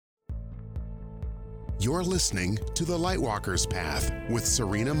You're listening to The Lightwalker's Path with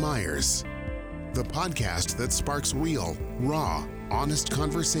Serena Myers, the podcast that sparks real, raw, honest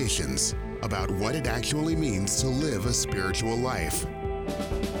conversations about what it actually means to live a spiritual life.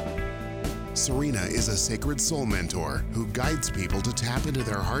 Serena is a sacred soul mentor who guides people to tap into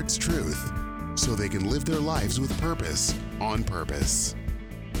their heart's truth so they can live their lives with purpose, on purpose.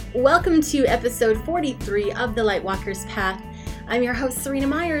 Welcome to episode 43 of The Lightwalker's Path. I'm your host, Serena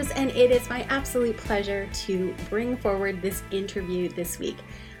Myers, and it is my absolute pleasure to bring forward this interview this week.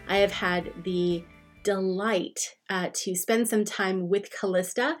 I have had the delight to spend some time with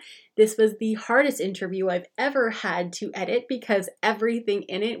Calista. This was the hardest interview I've ever had to edit because everything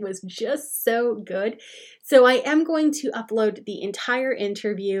in it was just so good. So I am going to upload the entire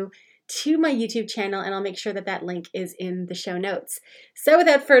interview to my YouTube channel, and I'll make sure that that link is in the show notes. So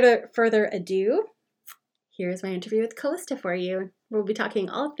without further ado, here's my interview with Calista for you. We'll be talking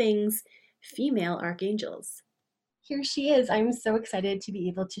all things female archangels. Here she is. I'm so excited to be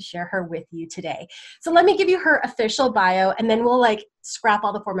able to share her with you today. So let me give you her official bio, and then we'll scrap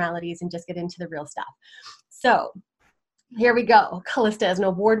all the formalities and just get into the real stuff. So here we go. Calista is an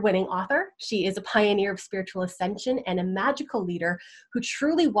award-winning author. She is a pioneer of spiritual ascension and a magical leader who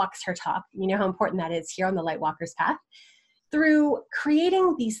truly walks her talk. You know how important that is here on the Lightwalker's Path. Through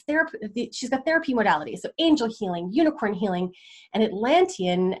creating these she's got therapy modalities, so angel healing, unicorn healing, and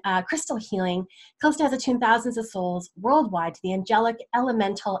Atlantean crystal healing. Calista has attuned thousands of souls worldwide to the angelic,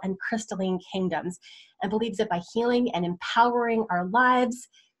 elemental, and crystalline kingdoms, and believes that by healing and empowering our lives,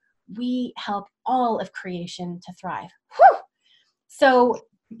 we help all of creation to thrive. Whew! So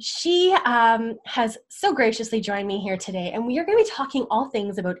she has so graciously joined me here today, and we are going to be talking all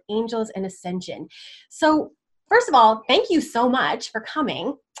things about angels and ascension. So first of all, thank you so much for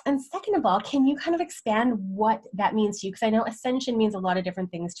coming. And second of all, can you kind of expand what that means to you? Because I know ascension means a lot of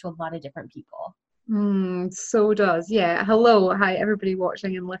different things to a lot of different people. So does. Yeah. Hello. Hi, everybody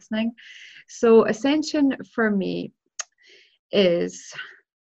watching and listening. So ascension for me is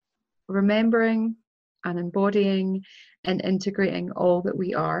remembering and embodying and integrating all that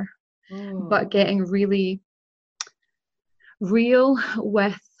we are, but getting really real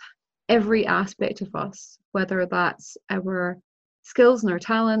with every aspect of us, whether that's our skills and our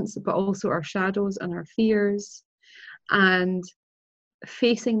talents, but also our shadows and our fears, and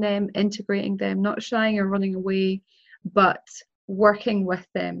facing them, integrating them, not shying or running away, but working with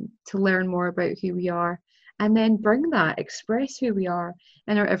them to learn more about who we are, and then express who we are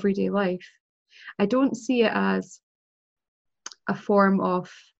in our everyday life. I don't see it as a form of,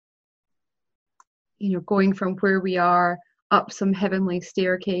 going from where we are up some heavenly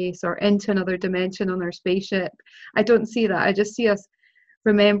staircase or into another dimension on our spaceship. I don't see that. I just see us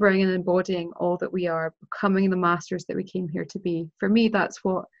remembering and embodying all that we are, becoming the masters that we came here to be. For me, that's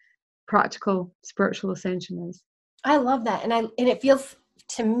what practical spiritual ascension is. I love that. And it feels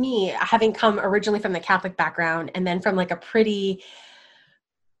to me, having come originally from the Catholic background and then from a pretty,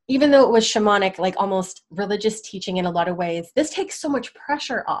 even though it was shamanic, almost religious teaching in a lot of ways, this takes so much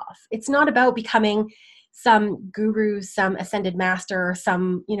pressure off. It's not about becoming some guru, some ascended master,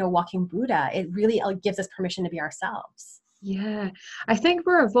 some, walking Buddha. It really gives us permission to be ourselves. Yeah. I think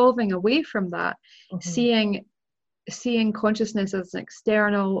we're evolving away from that, seeing consciousness as an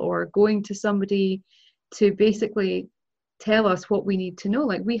external or going to somebody to basically tell us what we need to know.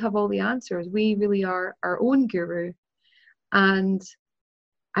 We have all the answers. We really are our own guru. And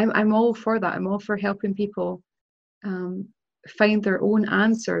I'm all for that. I'm all for helping people find their own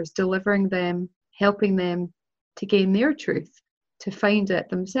answers, delivering them, helping them to gain their truth, to find it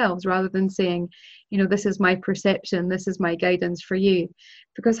themselves, rather than saying, this is my perception, this is my guidance for you.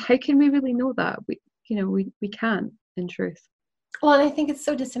 Because how can we really know that? We can't, in truth. Well, and I think it's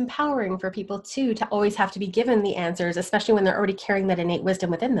so disempowering for people too, to always have to be given the answers, especially when they're already carrying that innate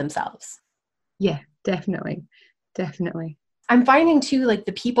wisdom within themselves. Yeah, definitely. I'm finding too,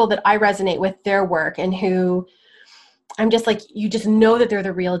 the people that I resonate with their work and who I'm just you just know that they're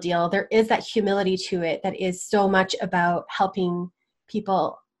the real deal. There is that humility to it that is so much about helping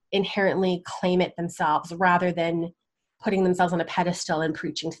people inherently claim it themselves rather than putting themselves on a pedestal and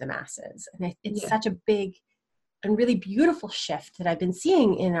preaching to the masses. And it's such a big and really beautiful shift that I've been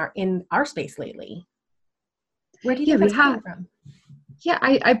seeing in our space lately. Where do you think that's coming from? Yeah,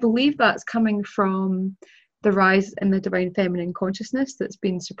 I believe that's coming from the rise in the divine feminine consciousness that's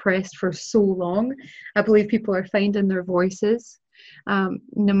been suppressed for so long. I believe people are finding their voices, no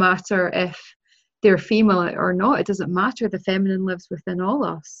matter if they're female or not. It doesn't matter. The feminine lives within all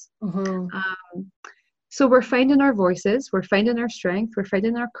us. So we're finding our voices, we're finding our strength, we're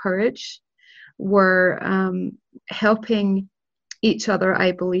finding our courage, we're helping each other,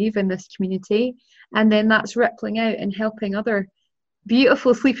 I believe, in this community. And then that's rippling out and helping other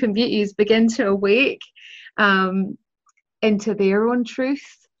beautiful sleeping beauties begin to awake into their own truth,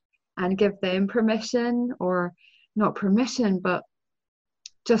 and give them permission, or not permission, but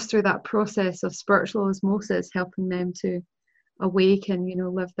just through that process of spiritual osmosis, helping them to awaken,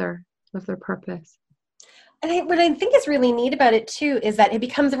 live their purpose. And what I think is really neat about it too is that it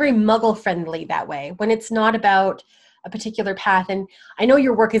becomes very muggle friendly that way, when it's not about a particular path. And I know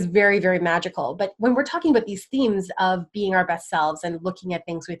your work is very, very magical, but when we're talking about these themes of being our best selves and looking at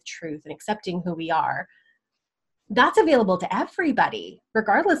things with truth and accepting who we are, that's available to everybody,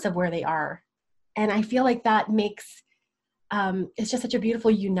 regardless of where they are. And I feel like that makes, it's just such a beautiful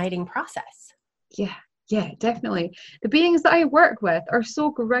uniting process. Yeah, definitely. The beings that I work with are so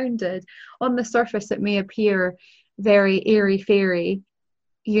grounded. On the surface, it may appear very airy-fairy,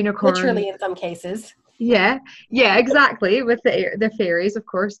 unicorn. Literally in some cases. Yeah, exactly. With the fairies, of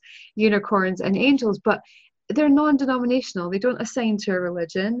course, unicorns and angels, but they're non-denominational. They don't assign to a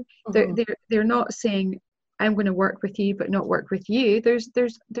religion. Mm-hmm. They're not saying, I'm going to work with you, but not work with you.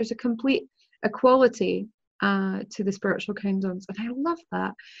 There's a complete equality to the spiritual kingdoms, and I love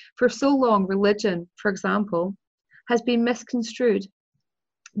that. For so long, religion, for example, has been misconstrued,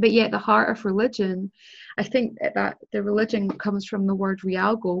 but yet the heart of religion, I think that the religion comes from the word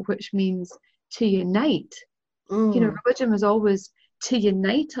realgo, which means to unite. Religion was always to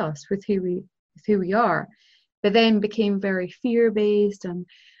unite us with who we are, but then became very fear-based and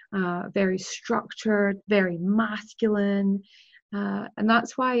very structured, very masculine, and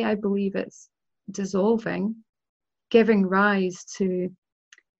that's why I believe it's dissolving, giving rise to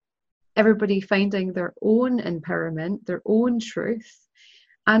everybody finding their own empowerment, their own truth,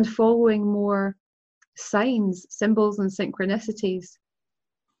 and following more signs, symbols, and synchronicities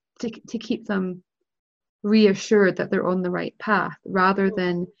to keep them reassured that they're on the right path, rather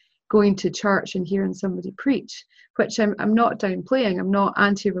than going to church and hearing somebody preach, which I'm not downplaying. I'm not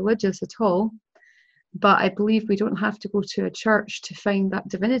anti-religious at all, but I believe we don't have to go to a church to find that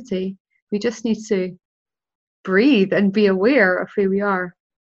divinity. We just need to breathe and be aware of who we are.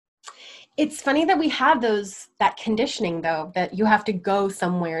 It's funny that we have that conditioning, though, that you have to go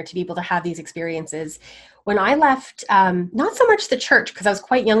somewhere to be able to have these experiences. When I left, not so much the church, because I was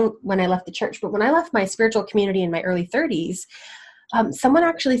quite young when I left the church, but when I left my spiritual community in my early 30s, someone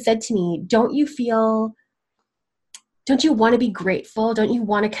actually said to me, don't you want to be grateful? Don't you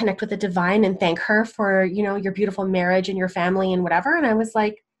want to connect with the divine and thank her for, your beautiful marriage and your family and whatever? And I was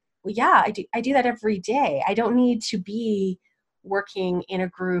like, well, yeah, I do that every day. I don't need to be working in a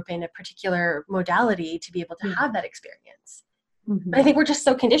group in a particular modality to be able to have that experience. Mm-hmm. But I think we're just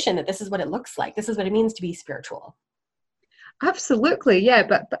so conditioned that this is what it looks like. This is what it means to be spiritual. Absolutely. Yeah.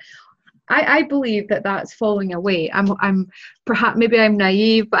 But I believe that that's falling away. I'm perhaps, maybe I'm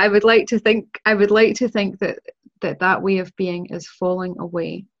naive, but I would like to think that way of being is falling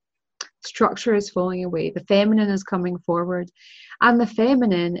away. Structure is falling away. The feminine is coming forward, and the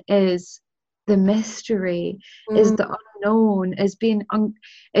feminine is the mystery, is the unknown, is being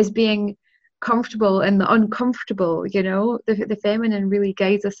comfortable in the uncomfortable. The feminine really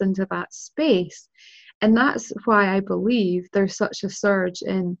guides us into that space, and that's why I believe there's such a surge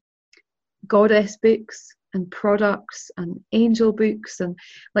in goddess books and products and angel books, and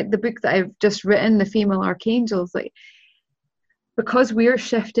like the book that I've just written, The Female Archangels, because we're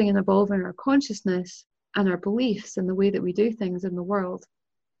shifting and evolving our consciousness and our beliefs and the way that we do things in the world.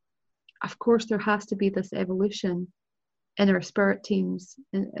 Of course, there has to be this evolution in our spirit teams,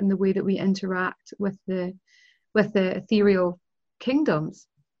 in the way that we interact with the ethereal kingdoms.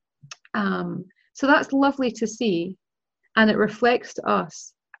 So that's lovely to see, and it reflects to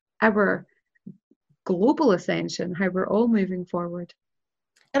us our global ascension, how we're all moving forward.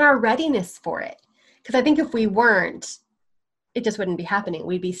 And our readiness for it. Because I think if we weren't, it just wouldn't be happening.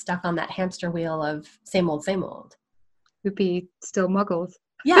 We'd be stuck on that hamster wheel of same old, same old. We'd be still muggles.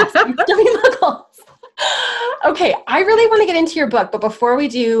 Yes, we'd still be muggles. Okay, I really want to get into your book, but before we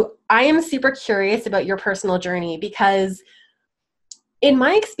do, I am super curious about your personal journey, because in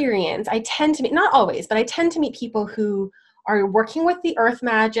my experience, I tend to meet, not always, but I tend to meet people who are working with the earth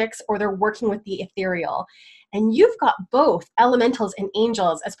magics, or they're working with the ethereal. And you've got both elementals and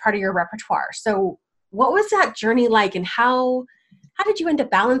angels as part of your repertoire. So what was that journey like, and how did you end up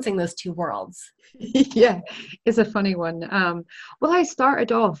balancing those two worlds? Yeah, it's a funny one. Well, I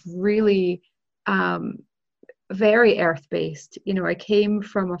started off really very earth-based. I came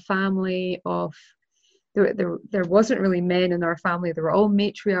from a family of, there wasn't really men in our family. They were all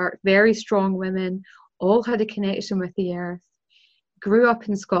matriarch, very strong women, all had a connection with the earth. Grew up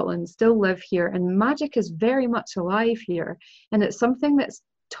in Scotland, still live here, and magic is very much alive here, and it's something that's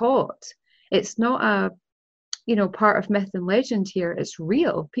taught It's not a, part of myth and legend here. It's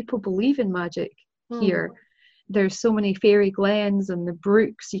real. People believe in magic here. There's so many fairy glens and the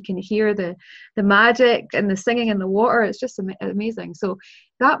brooks. You can hear the magic and the singing in the water. It's just amazing. So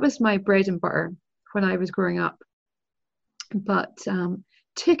that was my bread and butter when I was growing up. But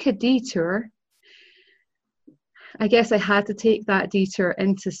took a detour. I guess I had to take that detour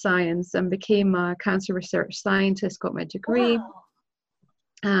into science and became a cancer research scientist, got my degree.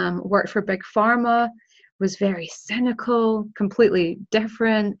 Wow. Worked for Big Pharma, was very cynical, completely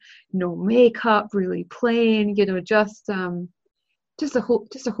different, no makeup, really plain, just a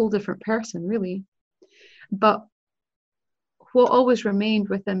whole different person, really. But what always remained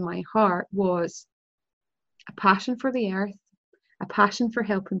within my heart was a passion for the earth, a passion for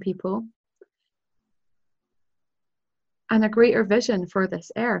helping people, and a greater vision for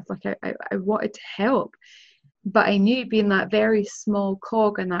this earth. Like I wanted to help, but I knew, being that very small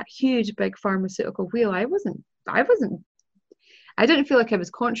cog in that huge big pharmaceutical wheel, I didn't feel like I was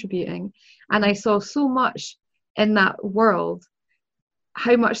contributing. And I saw so much in that world,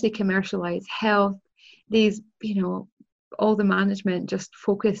 how much they commercialize health. These, all the management just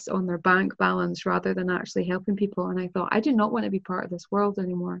focus on their bank balance rather than actually helping people. And I thought, I do not want to be part of this world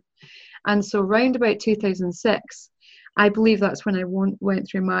anymore. And so round about 2006, I believe that's when I went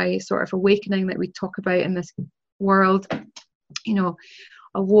through my sort of awakening that we talk about in this world.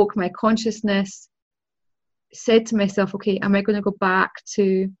 Awoke my consciousness, said to myself, okay, am I going to go back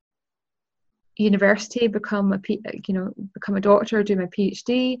to university, become a doctor, do my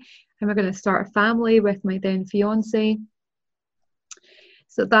PhD? Am I going to start a family with my then fiance?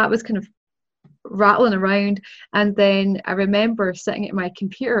 So that was kind of rattling around. And then I remember sitting at my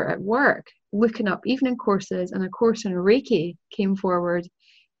computer at work, looking up evening courses, and a course in Reiki came forward.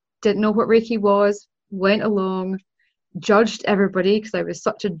 Didn't know what Reiki was, went along, judged everybody because I was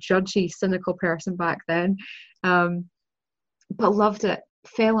such a judgy, cynical person back then, but loved it,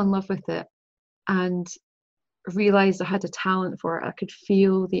 fell in love with it, and realized I had a talent for it. I could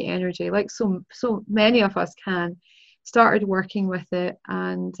feel the energy, like so many of us can. Started working with it,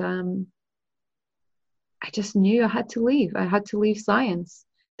 and I just knew I had to leave. I had to leave science.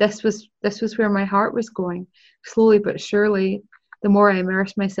 This was where my heart was going. Slowly but surely, the more I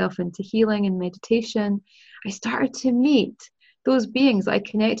immersed myself into healing and meditation, I started to meet those beings I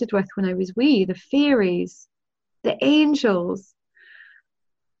connected with when I was wee, the fairies, the angels,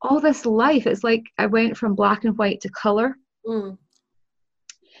 all this life. It's like I went from black and white to color.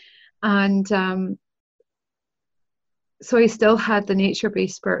 And so I still had the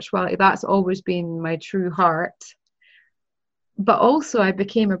nature-based spirituality. That's always been my true heart. But also I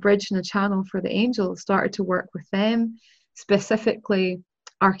became a bridge and a channel for the angels, started to work with them, specifically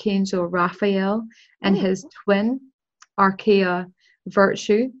Archangel Raphael and his twin, Archeia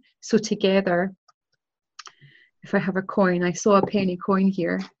Virtue. So together, if I have a coin, I saw a penny coin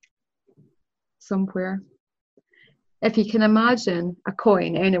here somewhere. If you can imagine, a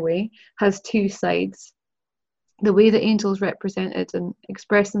coin anyway has two sides. The way the angels represented and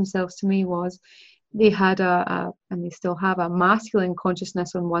expressed themselves to me was they had and they still have, a masculine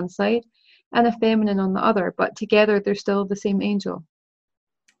consciousness on one side and a feminine on the other, but together they're still the same angel.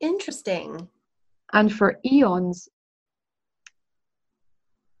 Interesting. And for eons,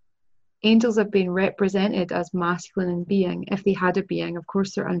 angels have been represented as masculine in being. If they had a being, of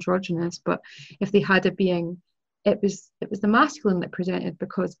course they're androgynous, but if they had a being, it was the masculine that presented,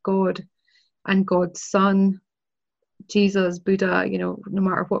 because God and God's Son, Jesus, Buddha, no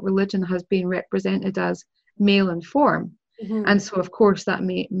matter what religion, has been represented as male in form. And so of course that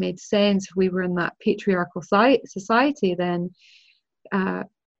made sense. If we were in that patriarchal society, then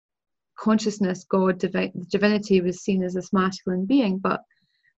consciousness, God, divinity was seen as this masculine being. But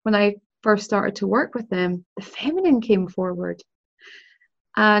when I first started to work with them, the feminine came forward,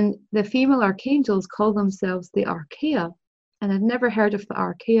 and the female archangels call themselves the Archeia. And I'd never heard of the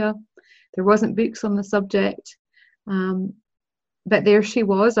Archeia. There wasn't books on the subject. But there she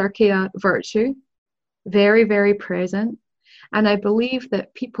was, Archeia Virtue, very, very present. And I believe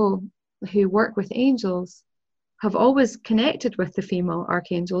that people who work with angels have always connected with the female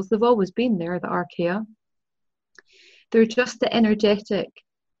archangels. They've always been there, the Archeia. They're just the energetic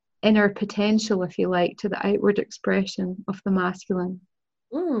inner potential, if you like, to the outward expression of the masculine.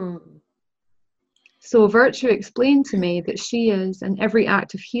 So Virtue explained to me that she is, in every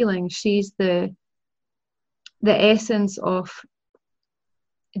act of healing, she's the essence of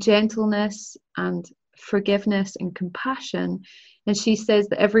gentleness and forgiveness and compassion. And she says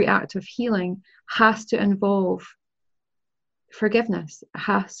that every act of healing has to involve forgiveness.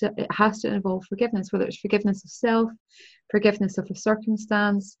 It has to involve forgiveness, whether it's forgiveness of self, forgiveness of a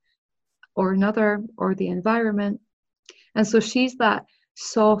circumstance, or another, or the environment. And so she's that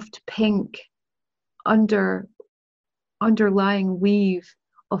soft pink underlying weave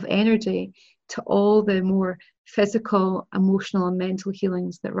of energy to all the more physical, emotional, and mental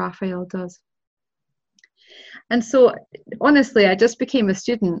healings that Raphael does. And so, honestly, I just became a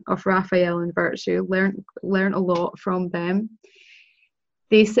student of Raphael and Virtue, learned a lot from them.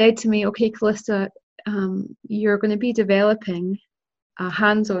 They said to me, okay, Calista, you're going to be developing a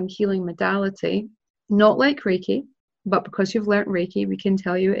hands-on healing modality, not like Reiki, but because you've learned Reiki, we can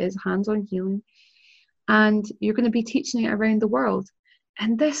tell you it is hands-on healing. And you're going to be teaching it around the world.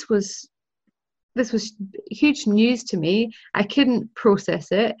 And this was huge news to me. I couldn't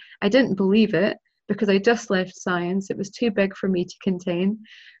process it. I didn't believe it because I just left science. It was too big for me to contain.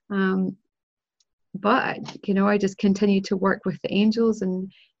 But I just continued to work with the angels,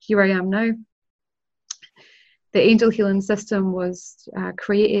 and here I am now. The angel healing system was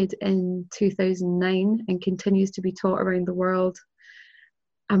created in 2009 and continues to be taught around the world.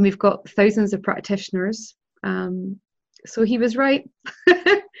 And we've got thousands of practitioners. So he was right.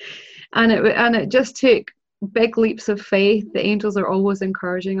 and it just took big leaps of faith. The angels are always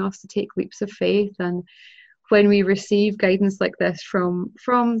encouraging us to take leaps of faith. And when we receive guidance like this from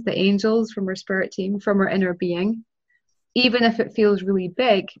the angels, from our spirit team, from our inner being, even if it feels really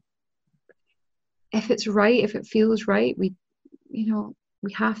big, if it's right, if it feels right, we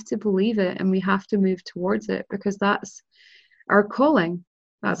have to believe it and we have to move towards it, because that's our calling.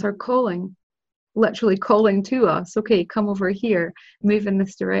 That's our calling, literally calling to us. Okay, come over here, move in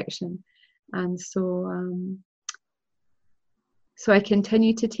this direction. And so I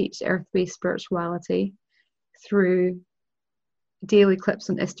continue to teach earth-based spirituality through daily clips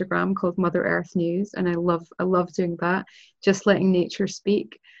on Instagram called Mother Earth News, and I love doing that, just letting nature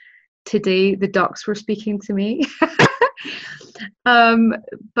speak. Today the ducks were speaking to me.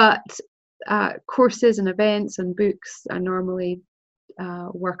 But courses and events and books, I normally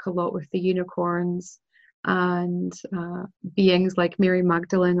work a lot with the unicorns, and beings like Mary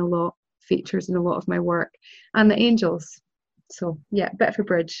Magdalene a lot features in a lot of my work, and the angels. So yeah, a bit of a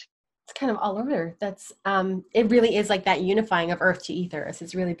bridge. It's kind of all over. That's it really is like that unifying of earth to ethers.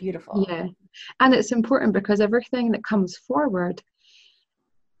 It's really beautiful. Yeah, and it's important because everything that comes forward,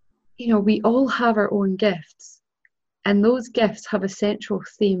 we all have our own gifts, and those gifts have a central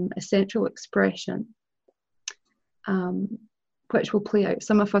theme, a central expression, which will play out.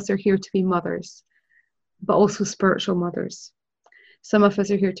 Some of us are here to be mothers, but also spiritual mothers. Some of us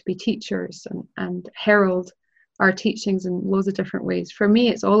are here to be teachers and herald our teachings in loads of different ways. For me,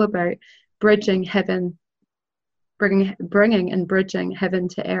 it's all about bridging heaven, bringing and bridging heaven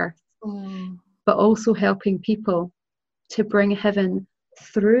to earth, but also helping people to bring heaven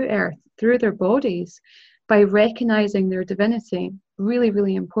through earth, through their bodies, by recognizing their divinity. Really,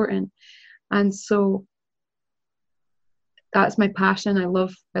 really important. And so that's my passion. I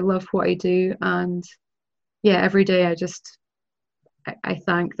love what I do. And yeah, every day I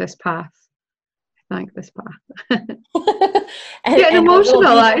thank this path. Getting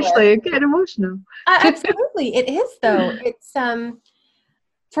emotional, actually. Getting emotional. Absolutely. It is, though. It's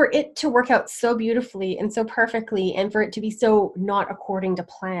for it to work out so beautifully and so perfectly, and for it to be so not according to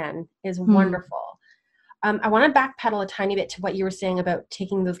plan is wonderful. I want to backpedal a tiny bit to what you were saying about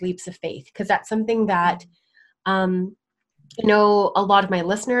taking those leaps of faith, because that's something that a lot of my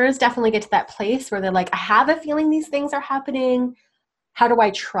listeners definitely get to that place where they're like, I have a feeling these things are happening. How do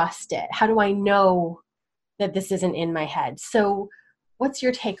I trust it? How do I know that this isn't in my head? So what's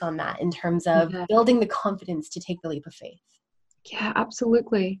your take on that in terms of building the confidence to take the leap of faith? Yeah,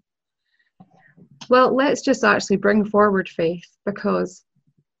 absolutely. Well, let's just actually bring forward faith, because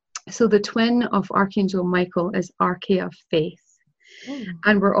so the twin of Archangel Michael is Archeia, faith.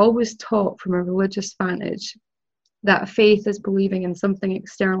 And we're always taught from a religious vantage that faith is believing in something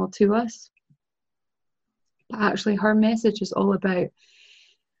external to us. But actually her message is all about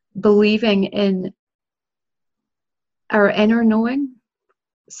believing in our inner knowing.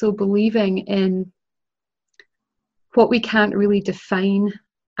 So believing in what we can't really define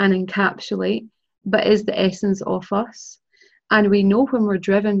and encapsulate, but is the essence of us. And we know when we're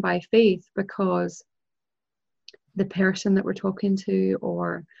driven by faith because the person that we're talking to,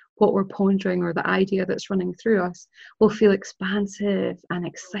 or what we're pondering, or the idea that's running through us will feel expansive and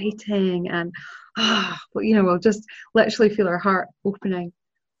exciting, and we'll just literally feel our heart opening.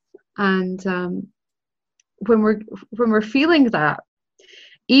 And when we're feeling that,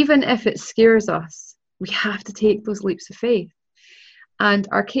 even if it scares us, we have to take those leaps of faith. And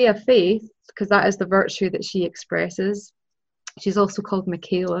Archeia faith, because that is the virtue that she expresses, she's also called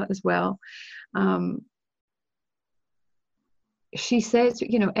Michaela as well. She says,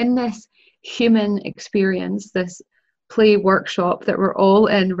 in human experience, this play workshop that we're all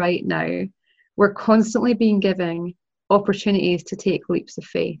in right now, we're constantly being given opportunities to take leaps of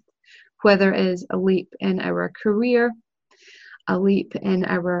faith, whether it is a leap in our career, a leap in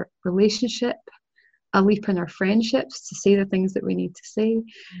our relationship, a leap in our friendships to say the things that we need to say,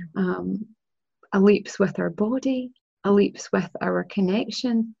 a leaps with our body, a leaps with our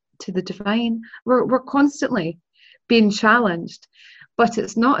connection to the divine. We're constantly being challenged, but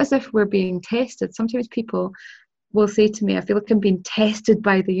it's not as if we're being tested. Sometimes people will say to me, I feel like I'm being tested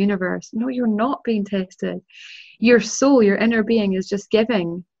by the universe. No, you're not being tested. Your soul, your inner being is just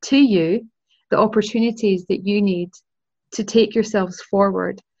giving to you the opportunities that you need to take yourselves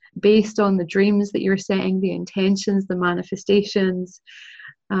forward based on the dreams that you're setting, the intentions, the manifestations.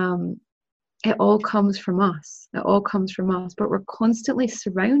 It all comes from us. It all comes from us, but we're constantly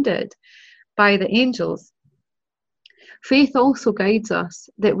surrounded by the angels. Faith also guides us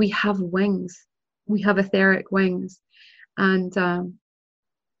that we have wings. We have etheric wings. And,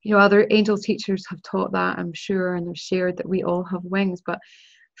 other angel teachers have taught that, I'm sure, and they've shared that we all have wings. But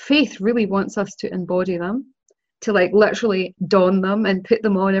faith really wants us to embody them, to like literally don them and put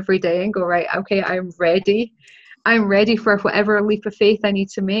them on every day and go, right, okay, I'm ready. I'm ready for whatever leap of faith I need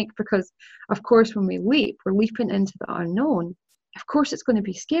to make, because of course when we leap, we're leaping into the unknown. Of course it's going to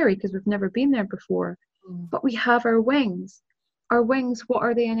be scary because we've never been there before, but we have our wings. Our wings, what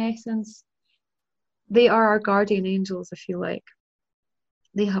are they in essence? They are our guardian angels, if you like.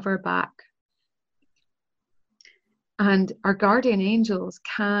 They have our back. And our guardian angels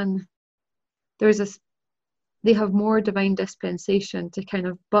they have more divine dispensation to kind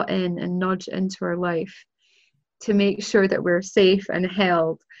of butt in and nudge into our life to make sure that we're safe and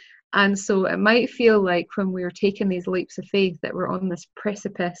held. And so it might feel like when we're taking these leaps of faith that we're on this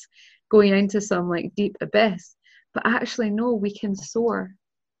precipice going into some like deep abyss, but actually no, we can soar.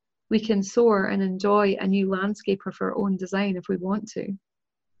 We can soar and enjoy a new landscape of our own design if we want to.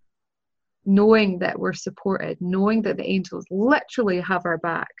 Knowing that we're supported, knowing that the angels literally have our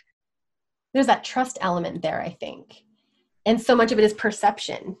back. There's that trust element there, I think. And so much of it is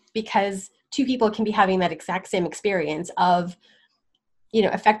perception, because two people can be having that exact same experience of,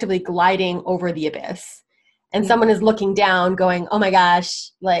 effectively gliding over the abyss. And someone is looking down going, oh my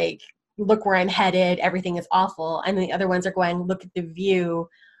gosh, like, look where I'm headed. Everything is awful. And the other ones are going, look at the view.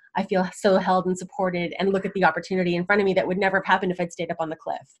 I feel so held and supported, and look at the opportunity in front of me that would never have happened if I'd stayed up on the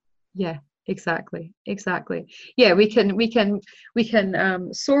cliff. Yeah, exactly. Yeah, we can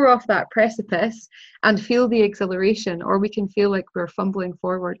soar off that precipice and feel the exhilaration, or we can feel like we're fumbling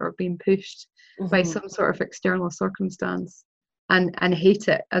forward or being pushed by some sort of external circumstance and hate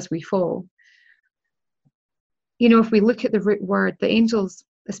it as we fall. If we look at the root word, the angels,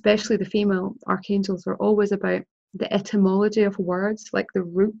 especially the female archangels, are always about the etymology of words, like the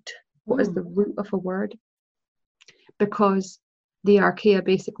root. What is the root of a word? Because the Archeia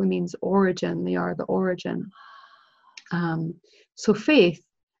basically means origin. They are the origin. So faith,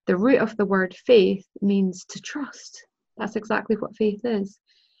 the root of the word faith means to trust. That's exactly what faith is.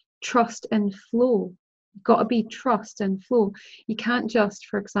 Trust and flow. You've got to be trust and flow. You can't just,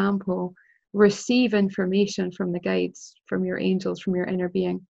 for example, receive information from the guides, from your angels, from your inner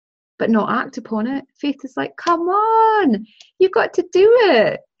being, but not act upon it. Faith is like, come on, you've got to do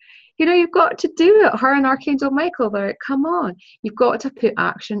it. You've got to do it. Her and Archangel Michael, they're like, come on, you've got to put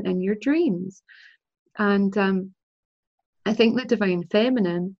action in your dreams. And I think the divine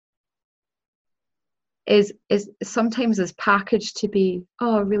feminine is sometimes is packaged to be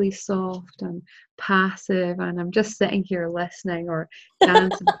really soft and passive, and I'm just sitting here listening or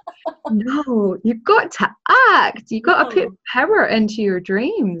dancing. No, you've got to act. You've got to put power into your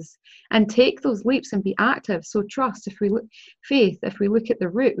dreams and take those leaps and be active. So trust, faith, if we look at the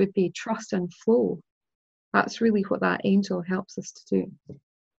root, would be trust and flow. That's really what that angel helps us to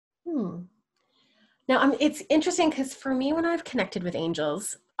do. Now, it's interesting because for me, when I've connected with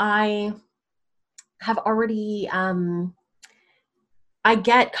angels, I have already, I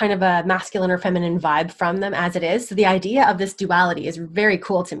get kind of a masculine or feminine vibe from them as it is. So the idea of this duality is very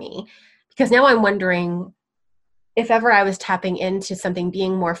cool to me, because now I'm wondering if ever I was tapping into something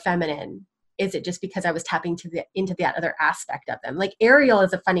being more feminine, is it just because I was tapping into that other aspect of them? Like Ariel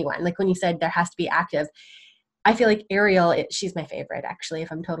is a funny one. Like when you said there has to be active, I feel like Ariel, she's my favorite actually,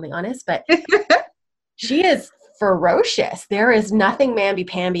 if I'm totally honest, but she is ferocious. There is nothing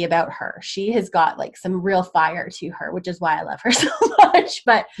mamby-pamby about her. She has got like some real fire to her, which is why I love her so much.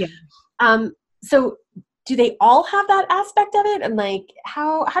 But so do they all have that aspect of it? And like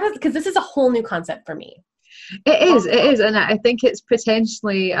how does, because this is a whole new concept for me. It is, and I think it's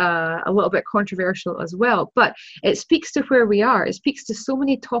potentially a little bit controversial as well, but it speaks to where we are. It speaks to so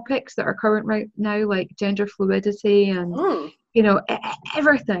many topics that are current right now, like gender fluidity and,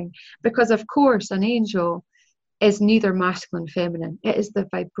 everything, because of course an angel is neither masculine nor feminine. It is the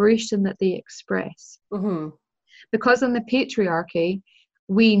vibration that they express. Mm-hmm. Because in the patriarchy,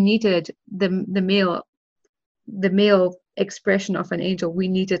 we needed the male expression of an angel. We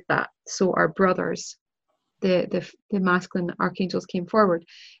needed that, so our brothers, the masculine archangels, came forward.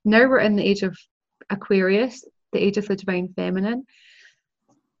 Now we're in the age of Aquarius, the age of the divine feminine.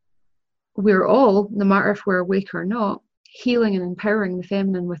 We're all, no matter if we're awake or not, healing and empowering the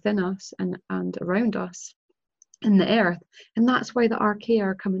feminine within us and around us in the earth. And that's why the Archeia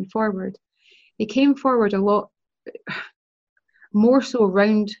are coming forward. They came forward a lot more so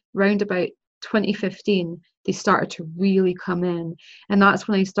round about 2015. They started to really come in, and that's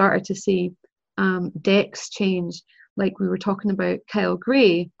when I started to see decks change, like we were talking about Kyle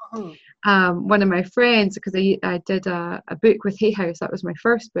Gray. One of my friends, because I did a book with Hay House, that was my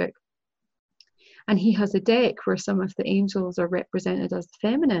first book, and he has a deck where some of the angels are represented as the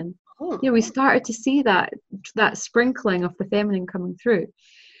feminine. We started to see that sprinkling of the feminine coming through.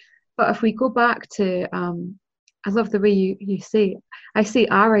 But if we go back to I love the way you say, I say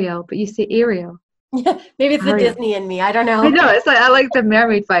Ariel, but you say Ariel. Yeah, maybe it's Ariel. the Disney in me. I don't know. I know, it's like, I like the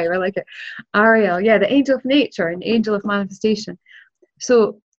mermaid vibe. I like it. Ariel, yeah, the angel of nature and angel of manifestation.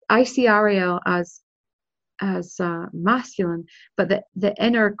 So I see Ariel as masculine, but the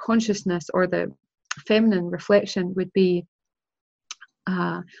inner consciousness or the feminine reflection would be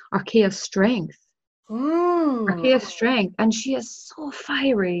Archeia's strength. Archeia's strength, and she is so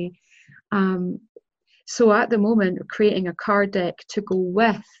fiery. So at the moment, we're creating a card deck to go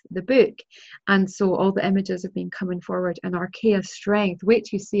with the book, and so all the images have been coming forward. And Archeia's strength, wait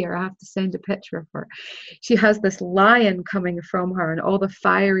till you see her. I have to send a picture of her. She has this lion coming from her, and all the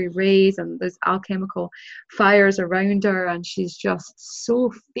fiery rays and there's alchemical fires around her, and she's just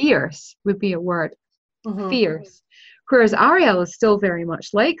so fierce, would be a word. Fierce. Whereas Ariel is still very much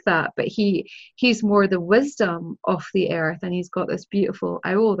like that, but he's more the wisdom of the earth, and he's got this beautiful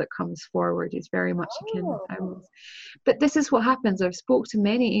owl that comes forward. He's very much akin with owls. But this is what happens. I've spoke to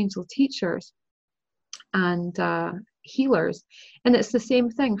many angel teachers and healers, and it's the same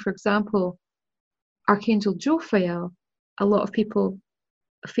thing. For example, Archangel Jophiel, a lot of people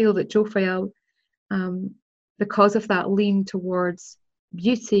feel that Jophiel, because of that lean towards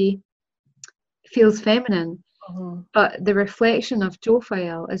beauty, feels feminine. But the reflection of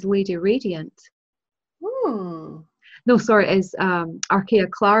Jophiel is Lady Radiant. No, sorry, is Archeia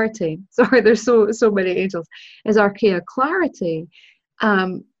Clarity. Sorry, there's so many angels. Is Archeia Clarity.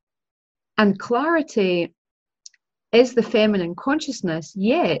 And Clarity is the feminine consciousness,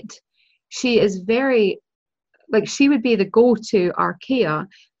 yet she is very, like, she would be the go-to Archeia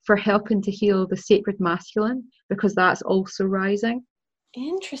for helping to heal the sacred masculine, because that's also rising.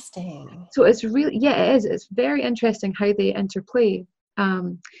 Interesting. So it's really, it is. It's very interesting how they interplay.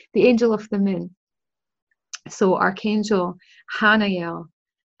 The angel of the moon. So Archangel Hanael,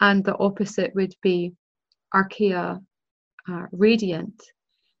 and the opposite would be Archeia Radiant.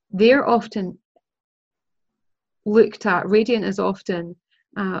 They're often looked at. Radiant is often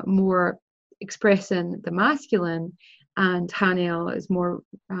more expressing the masculine, and Hanael is more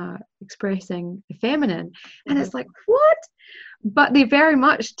expressing the feminine. And it's like, what? But they very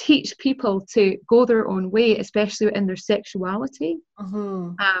much teach people to go their own way, especially in their sexuality.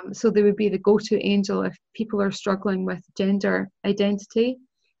 So they would be the go-to angel if people are struggling with gender identity,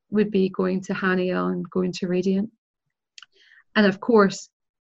 would be going to Hanael and going to Radiant. And of course,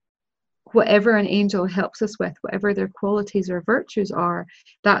 whatever an angel helps us with, whatever their qualities or virtues are,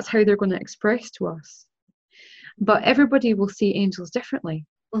 that's how they're going to express to us. But everybody will see angels differently.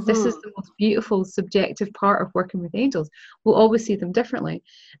 This is the most beautiful subjective part of working with angels. We'll always see them differently,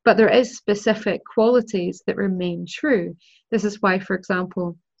 but there is specific qualities that remain true. This is why, for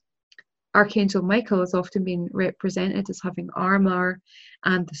example, Archangel Michael has often been represented as having armor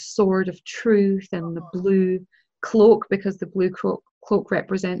and the sword of truth and the blue cloak, because the blue cloak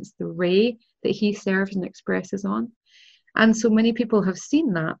represents the ray that he serves and expresses on. And so many people have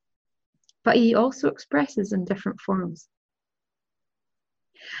seen that, but he also expresses in different forms.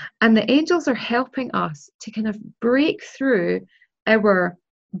 And the angels are helping us to kind of break through our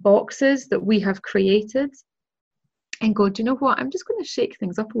boxes that we have created and go, do you know what? I'm just going to shake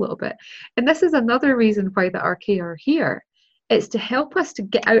things up a little bit. And this is another reason why the Archeia are here. It's to help us to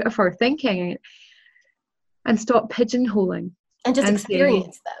get out of our thinking and stop pigeonholing. And just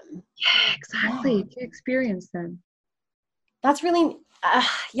experience them. Yeah, exactly. To experience them. That's really,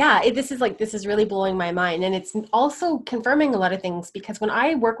 this is really blowing my mind. And it's also confirming a lot of things, because when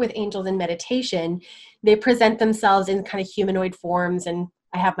I work with angels in meditation, they present themselves in kind of humanoid forms, and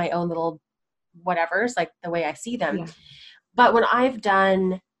I have my own little whatevers, like the way I see them. Yeah. But when I've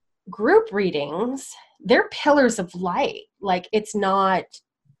done group readings, they're pillars of light. Like, it's not,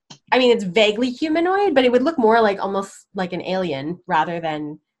 I mean, it's vaguely humanoid, but it would look more like almost like an alien rather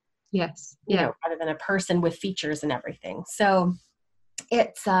than, Yes. you Yeah. know, rather than a person with features and everything. So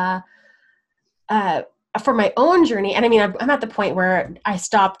it's, for my own journey. And I mean, I'm at the point where I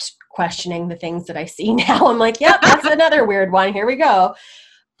stopped questioning the things that I see now. I'm like, yep, that's another weird one. Here we go.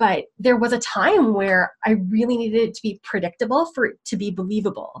 But there was a time where I really needed it to be predictable for it to be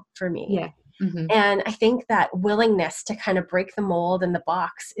believable for me. Yeah. Mm-hmm. And I think that willingness to kind of break the mold and the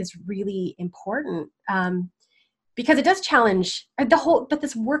box is really important, because it does challenge but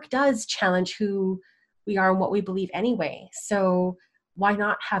this work does challenge who we are and what we believe anyway. So why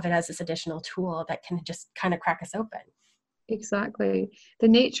not have it as this additional tool that can just kind of crack us open? Exactly. The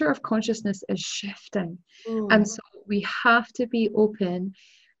nature of consciousness is shifting. Mm. And so we have to be open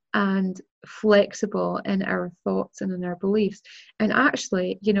and flexible in our thoughts and in our beliefs. And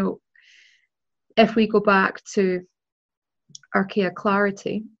actually, you know, if we go back to Archeia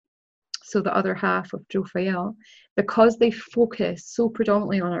clarity, so the other half of Jophiel, because they focus so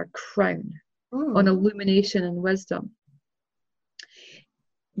predominantly on our crown, on illumination and wisdom,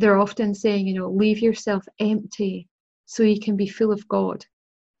 they're often saying, you know, leave yourself empty so you can be full of God.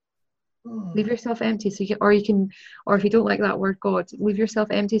 Leave yourself empty so you can, or if you don't like that word God, leave yourself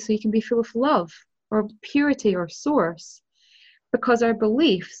empty so you can be full of love or purity or source. Because our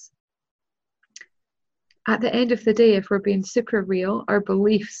beliefs, at the end of the day, if we're being super real, our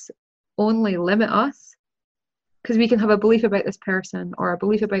beliefs only limit us. Because we can have a belief about this person, or a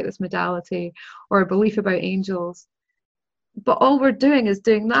belief about this modality, or a belief about angels, but all we're doing is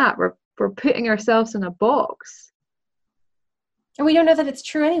doing that. We're putting ourselves in a box, and we don't know that it's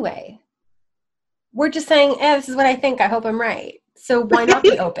true anyway. We're just saying, this is what I think. I hope I'm right. So why not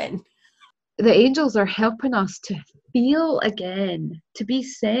be open? The angels are helping us to feel again, to be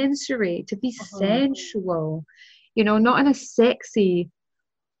sensory, to be sensual, you know, not in a sexy,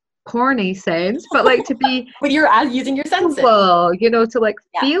 corny sense, but like to be but you're using your senses, you know, to like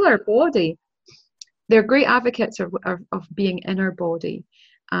feel our body. They're great advocates of being in our body.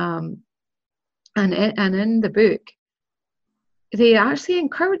 And in the book, they actually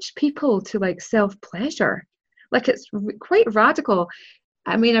encourage people to like self-pleasure. Like, it's quite radical.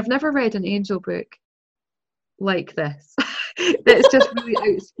 I mean, I've never read an angel book like this. That's just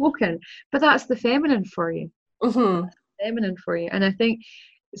really outspoken. But that's the feminine for you. Mm-hmm. That's the feminine for you. And I think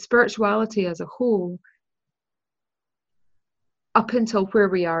spirituality as a whole, up until where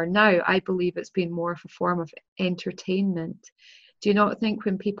we are now, I believe it's been more of a form of entertainment. Do you not think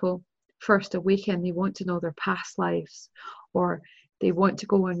when people first awaken, they want to know their past lives, or they want to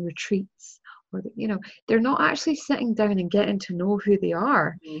go on retreats, or, you know, they're not actually sitting down and getting to know who they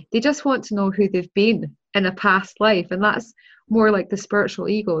are. They just want to know who they've been in a past life, and that's more like the spiritual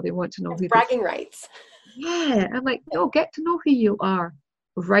ego. They want to know who bragging rights. Yeah, I'm like, no, get to know who you are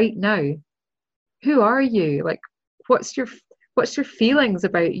right now. Who are you? Like, what's your feelings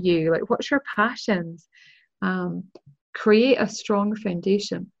about you? Like, what's your passions? Create a strong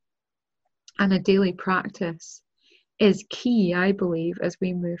foundation, and a daily practice is key, I believe, as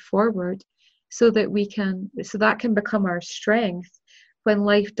we move forward, so that can become our strength when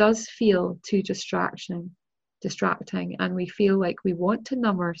life does feel too distracting, and we feel like we want to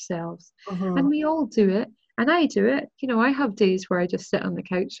numb ourselves. And we all do it, and I do it. You know, I have days where I just sit on the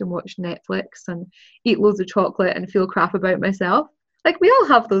couch and watch Netflix and eat loads of chocolate and feel crap about myself. Like, we all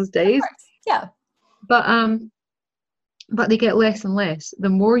have those days. Yeah. But they get less and less. The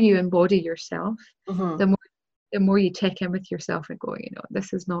more you embody yourself, the more you check in with yourself and go, you know,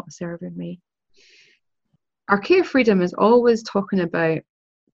 this is not serving me. Archeia Freedom is always talking about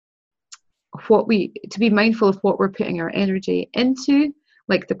to be mindful of what we're putting our energy into,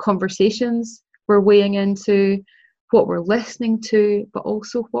 like the conversations we're weighing into, what we're listening to, but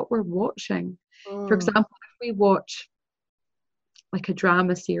also what we're watching. For example, if we watch like a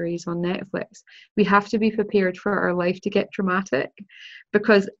drama series on Netflix, we have to be prepared for our life to get dramatic,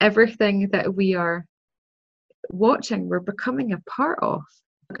 because everything that we are watching, we're becoming a part of.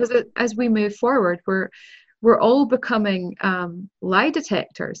 Because as we move forward, we're all becoming lie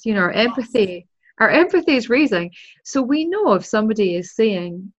detectors. You know, our empathy is raising. So we know if somebody is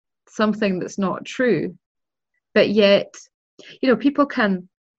saying something that's not true, but yet, you know, people can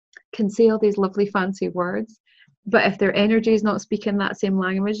say all these lovely fancy words, but if their energy is not speaking that same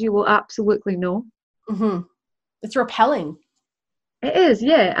language, you will absolutely know. It's repelling. It is,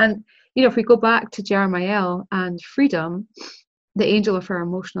 yeah. And, if we go back to Jeremiah and freedom, the angel of our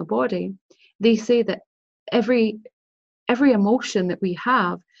emotional body, they say that every emotion that we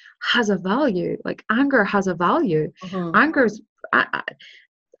have has a value. Like anger has a value. Mm-hmm.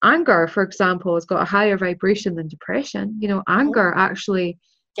 Anger, for example, has got a higher vibration than depression. Anger actually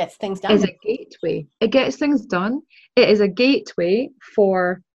gets things done. Is a gateway. It gets things done. It is a gateway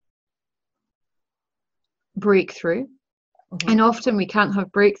for breakthrough. Mm-hmm. And often we can't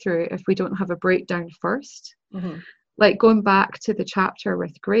have breakthrough if we don't have a breakdown first. Mm-hmm. Like going back to the chapter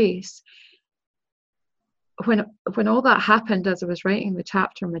with Grace, when all that happened as I was writing the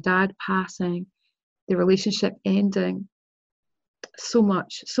chapter, my dad passing, the relationship ending, so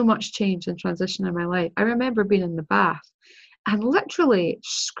much change and transition in my life. I remember being in the bath and literally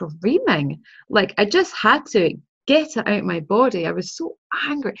screaming. Like I just had to get it out of my body. I was so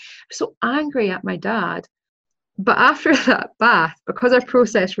angry at my dad. But after that bath, because I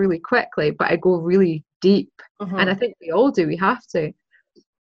process really quickly, but I go really deep, and I think we all do, we have to.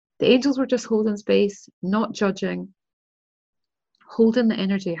 The angels were just holding space, not judging, holding the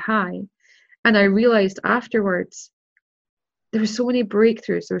energy high. And I realized afterwards, there were so many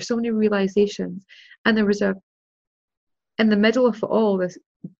breakthroughs, there were so many realizations, and there was in the middle of it all, this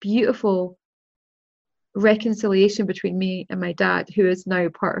beautiful reconciliation between me and my dad, who is now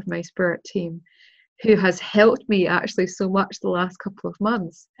part of my spirit team, who has helped me actually so much the last couple of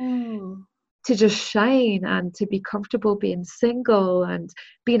months to just shine and to be comfortable being single and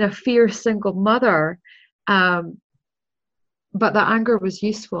being a fierce single mother. But that anger was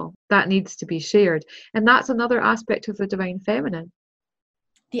useful. That needs to be shared. And that's another aspect of the divine feminine.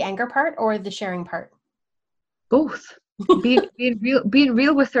 The anger part or the sharing part? Both. being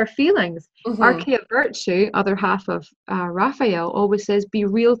real with our feelings. Archeia Virtue, other half of Raphael, always says, be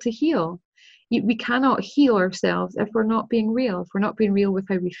real to heal. We cannot heal ourselves if we're not being real, if we're not being real with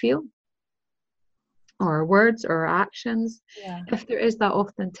how we feel, or our words, or our actions. Yeah. If there is that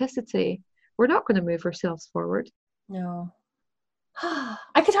authenticity, we're not going to move ourselves forward. No.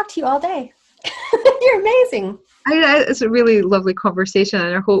 I could talk to you all day. You're amazing. It's a really lovely conversation,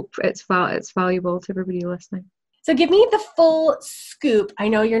 and I hope it's valuable to everybody listening. So give me the full scoop. I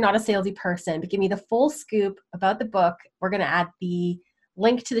know you're not a salesy person, but give me the full scoop about the book. We're going to add the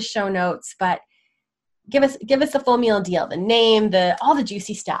link to the show notes, but give us the full meal deal, the name, all the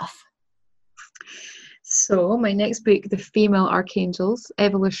juicy stuff. So my next book, The Female Archangels,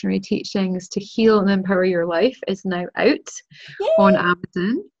 Evolutionary Teachings to Heal and Empower Your Life, is now out on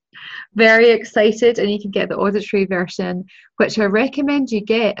Amazon. Very excited, and you can get the auditory version, which I recommend you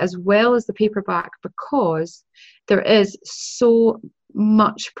get as well as the paperback, because there is so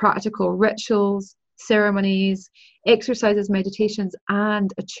much practical rituals, ceremonies, exercises, meditations,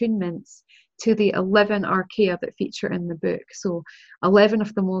 and attunements to the 11 archeia that feature in the book. So 11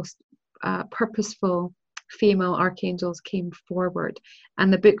 of the most purposeful female archangels came forward,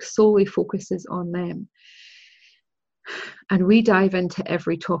 and the book solely focuses on them. And we dive into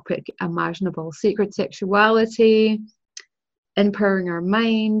every topic imaginable: sacred sexuality, empowering our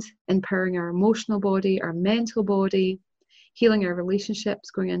mind, empowering our emotional body, our mental body, healing our relationships,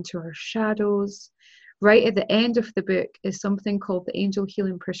 going into our shadows. Right at the end of the book is something called the Angel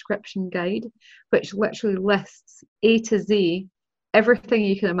Healing Prescription Guide, which literally lists A to Z everything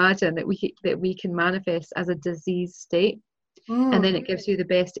you can imagine that we can manifest as a disease state. And then it gives you the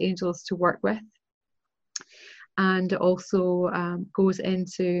best angels to work with. And also goes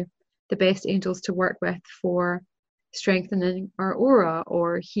into the best angels to work with for strengthening our aura,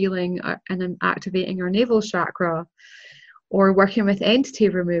 or healing and activating our navel chakra, or working with entity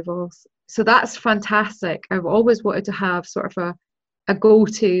removals. So that's fantastic. I've always wanted to have sort of a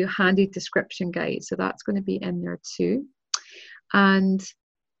go-to handy description guide. So that's going to be in there too. And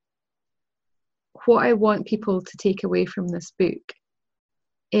what I want people to take away from this book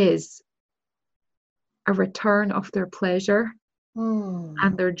is a return of their pleasure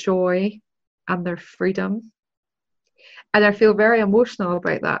and their joy and their freedom. And I feel very emotional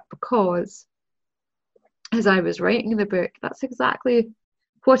about that, because as I was writing the book, that's exactly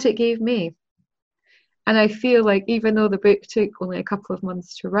what it gave me. And I feel like even though the book took only a couple of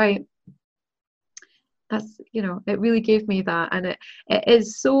months to write, that's, it really gave me that. And it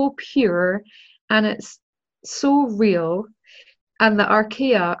is so pure, and it's so real. And the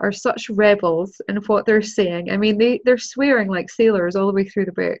archeia are such rebels in what they're saying. I mean, they're swearing like sailors all the way through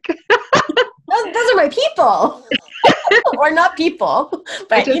the book. Those are my people. Or not people.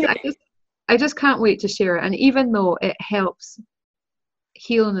 But I just can't wait to share it. And even though it helps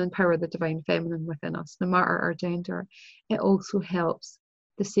heal and empower the divine feminine within us, no matter our gender, it also helps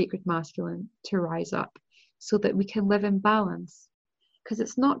the sacred masculine to rise up, so that we can live in balance, because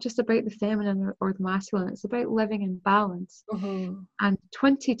it's not just about the feminine or the masculine, it's about living in balance. And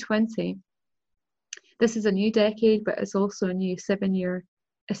 2020, this is a new decade, but it's also a new 7-year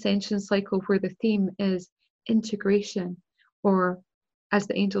ascension cycle where the theme is integration, or as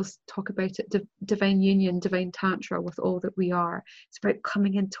the angels talk about it, divine union, divine tantra with all that we are. It's about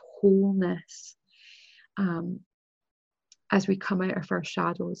coming into wholeness as we come out of our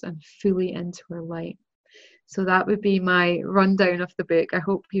shadows and fully into our light. So that would be my rundown of the book. I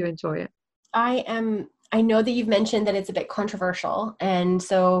hope you enjoy it. I know that you've mentioned that it's a bit controversial, and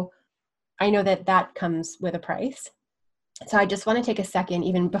so I know that that comes with a price. So I just want to take a second,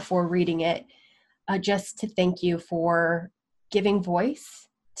 even before reading it, just to thank you for giving voice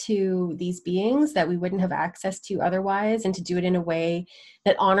to these beings that we wouldn't have access to otherwise, and to do it in a way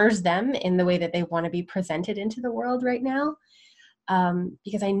that honors them in the way that they want to be presented into the world right now.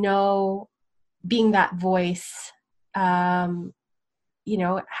 Because I know being that voice, has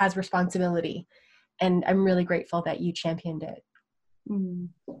responsibility, and I'm really grateful that you championed it.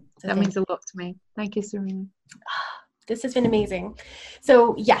 So that means a lot to me. Thank you, Serena. This has been amazing.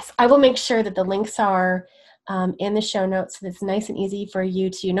 So yes, I will make sure that the links are in the show notes, so it's nice and easy for you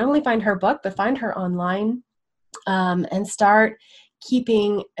to not only find her book, but find her online, and start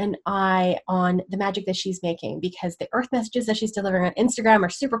keeping an eye on the magic that she's making, because the earth messages that she's delivering on Instagram are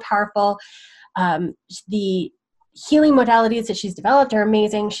super powerful. The healing modalities that she's developed are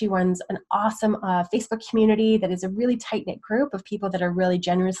amazing. She runs an awesome Facebook community that is a really tight-knit group of people that are really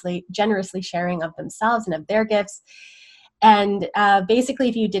generously sharing of themselves and of their gifts. And basically,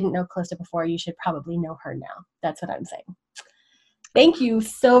 if you didn't know Calista before, you should probably know her now. That's what I'm saying. Thank you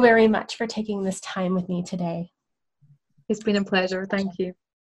so very much for taking this time with me today. It's been a pleasure. Thank you.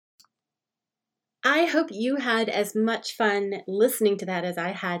 I hope you had as much fun listening to that as I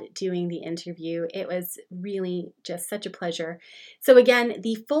had doing the interview. It was really just such a pleasure. So again,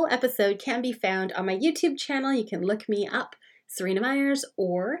 the full episode can be found on my YouTube channel. You can look me up, Serena Myers,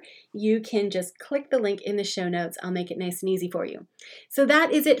 or you can just click the link in the show notes. I'll make it nice and easy for you. So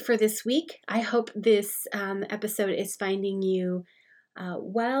that is it for this week. I hope this episode is finding you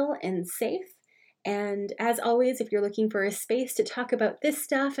well and safe. And as always, if you're looking for a space to talk about this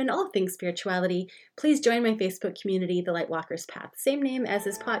stuff and all things spirituality, please join my Facebook community, The Lightwalkers Path. Same name as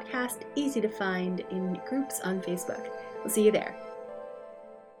this podcast, easy to find in groups on Facebook. We'll see you there.